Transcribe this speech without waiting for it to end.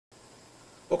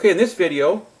Okay, in this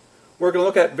video, we're going to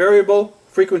look at variable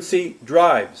frequency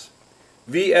drives,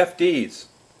 VFDs.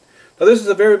 Now this is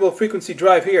a variable frequency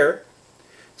drive here.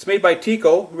 It's made by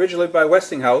TECO, originally by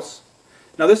Westinghouse.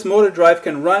 Now this motor drive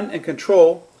can run and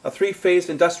control a three-phase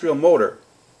industrial motor.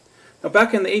 Now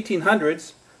back in the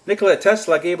 1800s, Nikola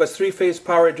Tesla gave us three-phase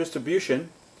power distribution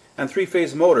and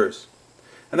three-phase motors.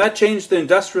 And that changed the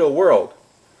industrial world.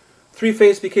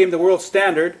 Three-phase became the world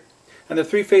standard, and the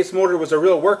three-phase motor was a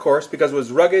real workhorse because it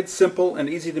was rugged, simple, and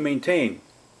easy to maintain.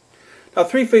 Now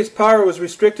three-phase power was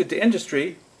restricted to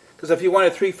industry, because if you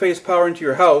wanted three-phase power into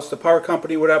your house, the power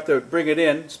company would have to bring it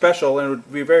in special, and it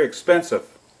would be very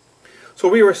expensive. So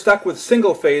we were stuck with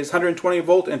single-phase 120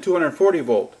 volt and 240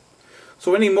 volt.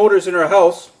 So any motors in our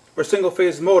house were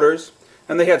single-phase motors,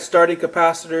 and they had starting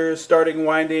capacitors, starting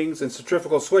windings, and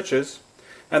centrifugal switches,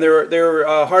 and they were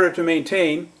harder to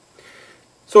maintain.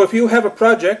 So if you have a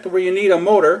project where you need a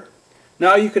motor,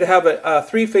 now you could have a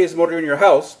three-phase motor in your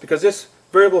house, because this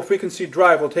variable frequency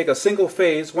drive will take a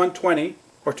single-phase 120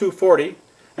 or 240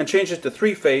 and change it to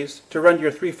three-phase to run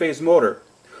your three-phase motor.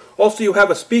 Also, you have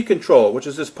a speed control, which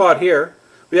is this pod here.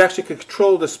 We actually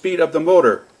control the speed of the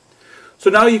motor. So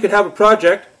now you could have a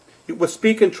project with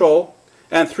speed control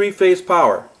and three-phase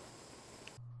power.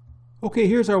 Okay,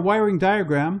 here's our wiring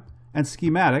diagram and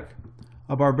schematic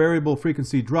of our variable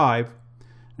frequency drive.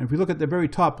 And if we look at the very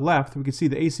top left, we can see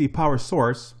the AC power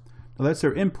source. Now that's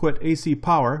our input AC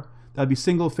power. That would be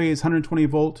single phase 120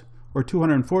 volt or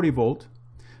 240 volt.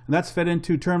 And that's fed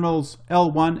into terminals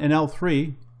L1 and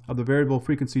L3 of the variable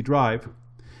frequency drive. And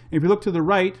if you look to the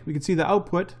right, we can see the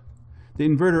output, the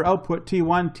inverter output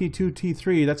T1, T2,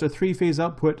 T3. That's a three-phase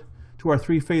output to our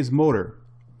three-phase motor.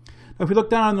 Now if we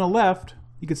look down on the left,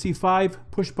 you can see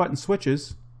 5 push-button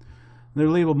switches. They're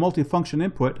labeled multifunction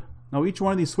input. Now each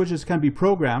one of these switches can be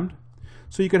programmed.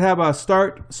 So you could have a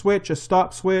start switch, a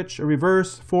stop switch, a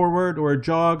reverse, forward, or a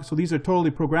jog. So these are totally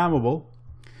programmable.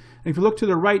 And if you look to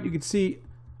the right, you can see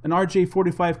an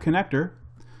RJ45 connector.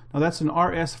 Now that's an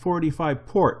RS485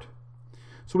 port.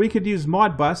 So we could use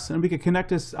Modbus, and we could connect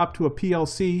this up to a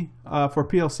PLC for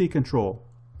PLC control.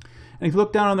 And if you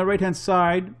look down on the right hand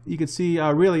side, you can see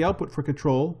relay output for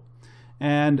control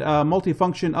and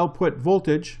multifunction output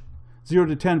voltage 0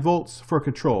 to 10 volts for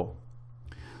control.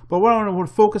 But what I want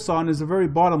to focus on is the very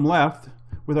bottom left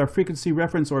with our frequency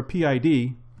reference or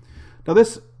PID. Now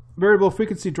this variable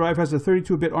frequency drive has a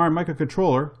 32-bit ARM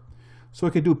microcontroller, so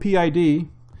it can do PID,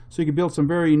 so you can build some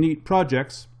very neat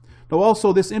projects. Now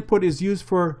also this input is used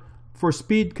for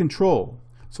speed control.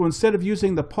 So instead of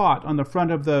using the pot on the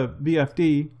front of the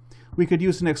VFD, we could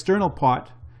use an external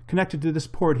pot connected to this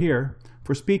port here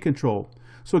for speed control.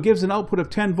 So it gives an output of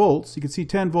 10 volts. You can see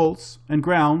 10 volts and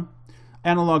ground,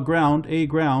 analog ground, A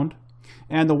ground,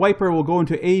 and the wiper will go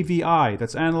into AVI,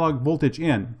 that's analog voltage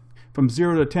in, from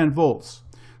 0 to 10 volts.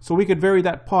 So we could vary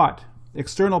that pot,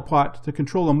 external pot, to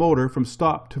control a motor from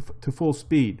stop to full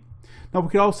speed. Now we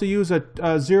could also use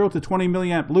a 0 to 20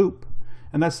 milliamp loop,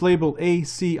 and that's labeled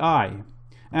ACI,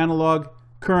 analog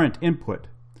current input.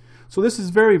 So this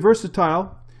is very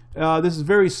versatile. This is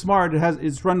very smart.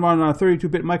 It's run on a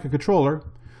 32-bit microcontroller,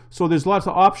 so there's lots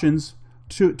of options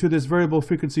to this variable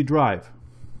frequency drive.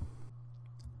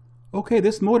 Okay,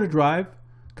 this motor drive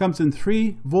comes in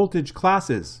 3 voltage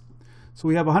classes. So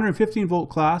we have a 115 volt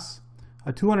class,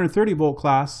 a 230 volt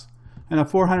class, and a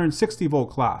 460 volt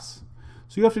class.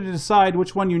 So you have to decide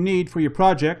which one you need for your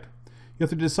project. You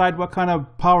have to decide what kind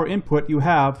of power input you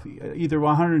have, either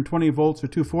 120 volts or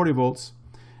 240 volts,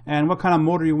 and what kind of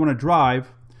motor you want to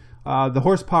drive, the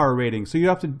horsepower rating. So you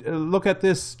have to look at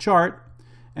this chart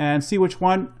and see which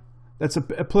one that's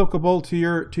applicable to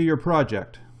your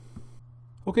project.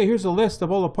 Okay, here's a list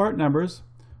of all the part numbers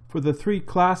for the 3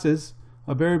 classes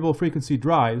of variable frequency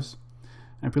drives.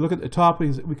 And if we look at the top,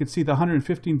 we can see the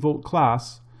 115 volt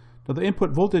class. Now the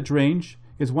input voltage range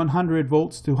is 100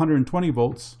 volts to 120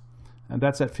 volts, and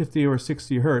that's at 50 or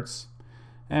 60 hertz.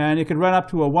 And it can run up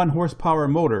to a 1 horsepower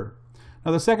motor.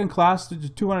 Now the second class, the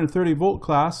 230 volt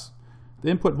class, the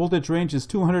input voltage range is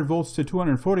 200 volts to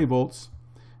 240 volts,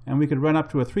 and we could run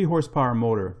up to a 3 horsepower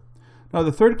motor. Now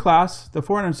the third class, the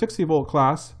 460 volt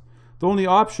class, the only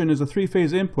option is a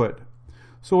 3-phase input.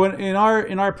 So in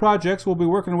our projects, we'll be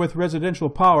working with residential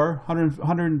power,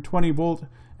 120 volt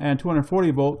and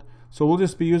 240 volt, so we'll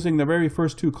just be using the very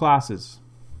first 2 classes.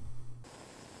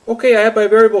 Okay, I have my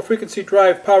variable frequency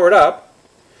drive powered up,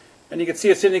 and you can see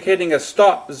it's indicating a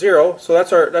stop 0, so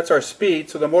that's our speed,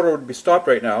 so the motor would be stopped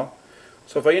right now.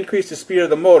 So if I increase the speed of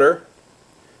the motor,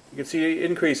 you can see it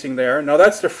increasing there. Now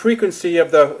that's the frequency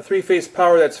of the 3-phase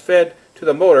power that's fed to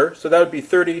the motor, so that would be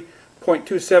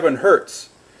 30.27 hertz.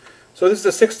 So this is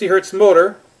a 60 hertz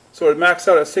motor, So it would max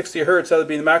out at 60 hertz, that would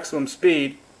be the maximum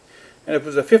speed. And if it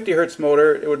was a 50 hertz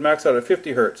motor, it would max out at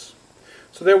 50 hertz.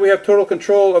 So there we have total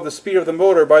control of the speed of the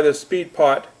motor by this speed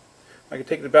pot. I can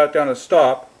take it back down to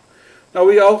stop. Now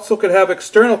we also could have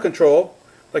external control,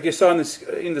 like you saw in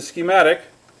the schematic.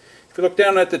 If you look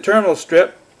down at the terminal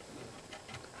strip,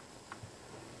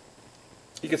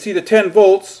 you can see the 10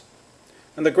 volts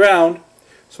and the ground.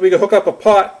 So we could hook up a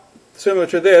pot similar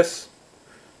to this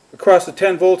across the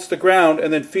 10 volts to ground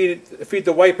and then feed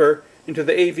the wiper into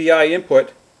the AVI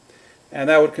input, and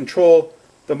that would control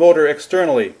the motor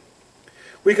externally.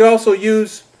 We could also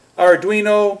use our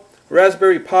Arduino,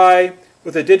 Raspberry Pi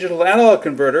with a digital analog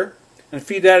converter and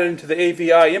feed that into the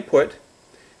AVI input,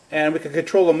 and we can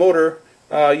control the motor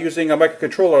using a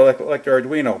microcontroller like the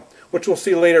Arduino, which we'll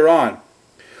see later on.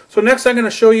 So next I'm going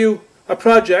to show you a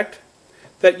project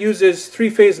that uses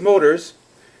three-phase motors,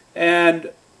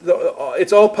 and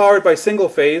it's all powered by single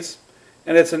phase,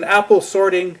 and it's an apple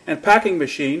sorting and packing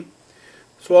machine.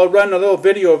 So I'll run a little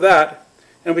video of that,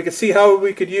 and we can see how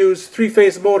we could use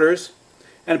three-phase motors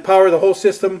and power the whole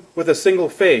system with a single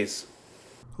phase.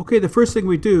 Okay, the first thing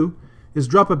we do is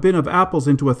drop a bin of apples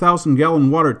into a 1,000-gallon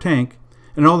water tank,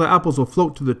 and all the apples will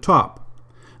float to the top.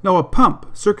 Now a pump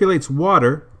circulates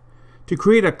water to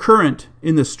create a current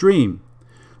in the stream.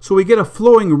 So we get a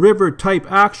flowing river type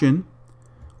action,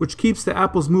 which keeps the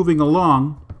apples moving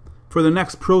along for the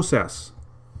next process.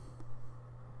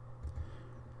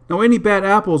 Now any bad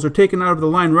apples are taken out of the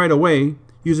line right away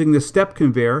using the step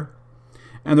conveyor,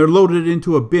 and they're loaded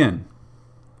into a bin.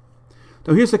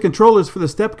 Now here's the controllers for the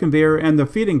step conveyor and the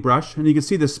feeding brush, and you can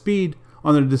see the speed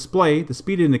on the display, the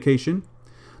speed indication.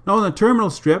 Now on the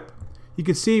terminal strip, you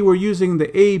can see we're using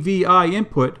the AVI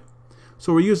input,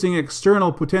 so we're using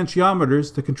external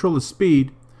potentiometers to control the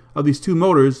speed of these two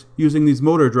motors using these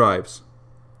motor drives.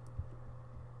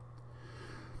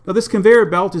 Now this conveyor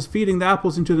belt is feeding the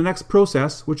apples into the next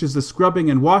process, which is the scrubbing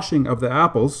and washing of the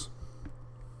apples.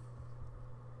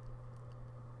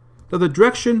 Now the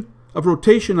direction of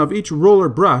rotation of each roller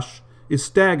brush is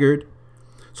staggered,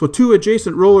 so two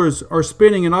adjacent rollers are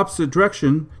spinning in opposite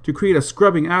direction to create a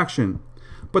scrubbing action.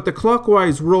 But the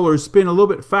clockwise rollers spin a little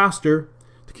bit faster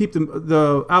to keep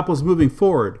the apples moving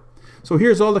forward. So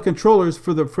here's all the controllers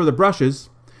for the brushes.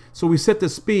 So we set the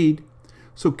speed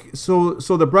so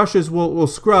the brushes will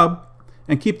scrub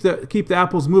and keep the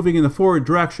apples moving in the forward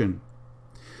direction.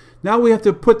 Now we have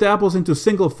to put the apples into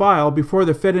single file before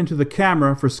they're fed into the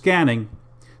camera for scanning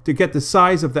to get the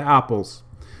size of the apples.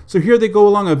 So here they go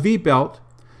along a V belt.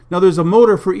 Now there's a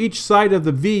motor for each side of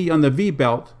the V on the V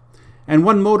belt, and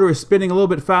one motor is spinning a little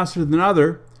bit faster than the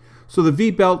other, so the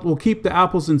V belt will keep the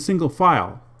apples in single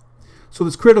file. So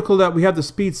it's critical that we have the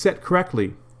speed set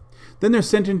correctly. Then they're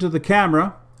sent into the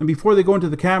camera, and before they go into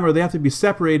the camera they have to be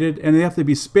separated and they have to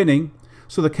be spinning,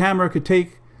 so the camera could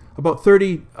take about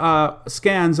 30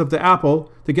 scans of the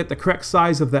apple to get the correct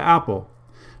size of the apple.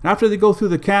 And after they go through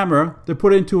the camera, they're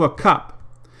put into a cup.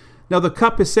 Now the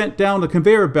cup is sent down the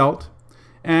conveyor belt,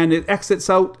 and it exits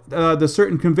out the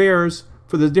certain conveyors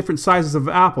for the different sizes of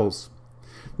apples.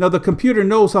 Now the computer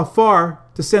knows how far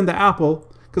to send the apple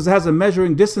because it has a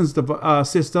measuring distance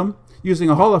system using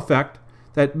a Hall effect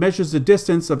that measures the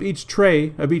distance of each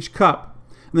tray, of each cup,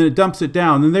 and then it dumps it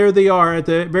down. And there they are at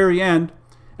the very end,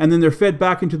 and then they're fed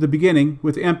back into the beginning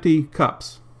with empty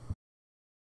cups.